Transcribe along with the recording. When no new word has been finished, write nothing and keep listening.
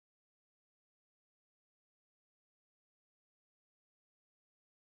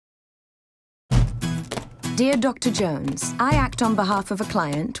Dear Dr. Jones, I act on behalf of a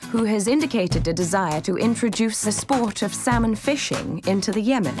client who has indicated a desire to introduce the sport of salmon fishing into the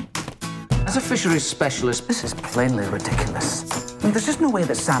Yemen. As a fisheries specialist, this is plainly ridiculous. I mean, there's just no way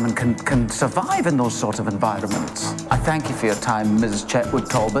that salmon can survive in those sort of environments. I thank you for your time, Mrs. Chetwood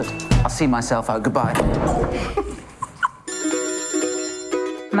Talbot. I'll see myself out. Goodbye.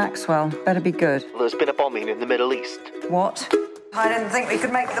 Maxwell, better be good. There's been a bombing in the Middle East. What? I didn't think we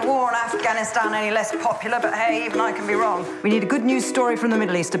could make the war in Afghanistan any less popular, but hey, even I can be wrong. We need a good news story from the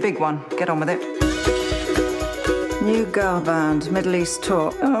Middle East, a big one. Get on with it. New girl band, Middle East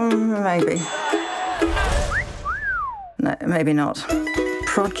tour. Maybe. No, maybe not.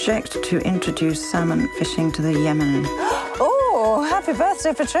 Project to introduce salmon fishing to the Yemen. Oh, happy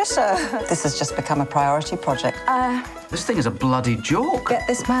birthday, Patricia. This has just become a priority project. This thing is a bloody joke. Get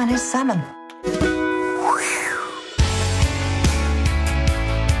this man his salmon.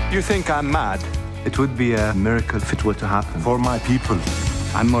 You think I'm mad? It would be a miracle if it were to happen. For my people.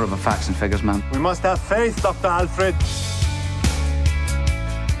 I'm more of a facts and figures man. We must have faith, Dr. Alfred.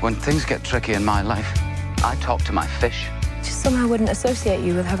 When things get tricky in my life, I talk to my fish. Just somehow wouldn't associate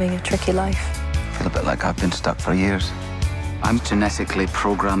you with having a tricky life. I feel a bit like I've been stuck for years. I'm genetically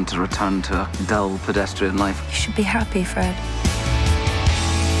programmed to return to a dull pedestrian life. You should be happy, Fred.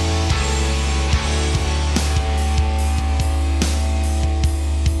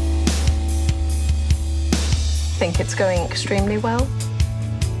 I think it's going extremely well.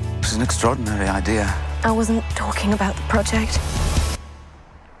 It's an extraordinary idea. I wasn't talking about the project.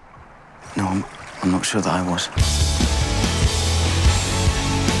 No, I'm not sure that I was.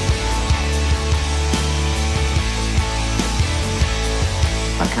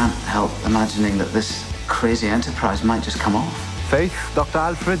 I can't help imagining that this crazy enterprise might just come off. Faith, Dr.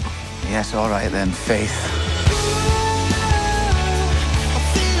 Alfred? Yes, all right then, faith.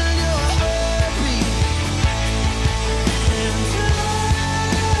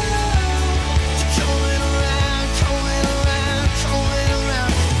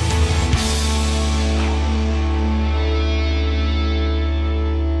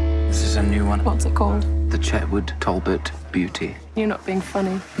 This is a new one. What's it called? The Chetwood Talbot Beauty. You're not being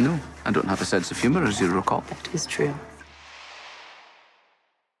funny. No, I don't have a sense of humour, as you recall. That is true.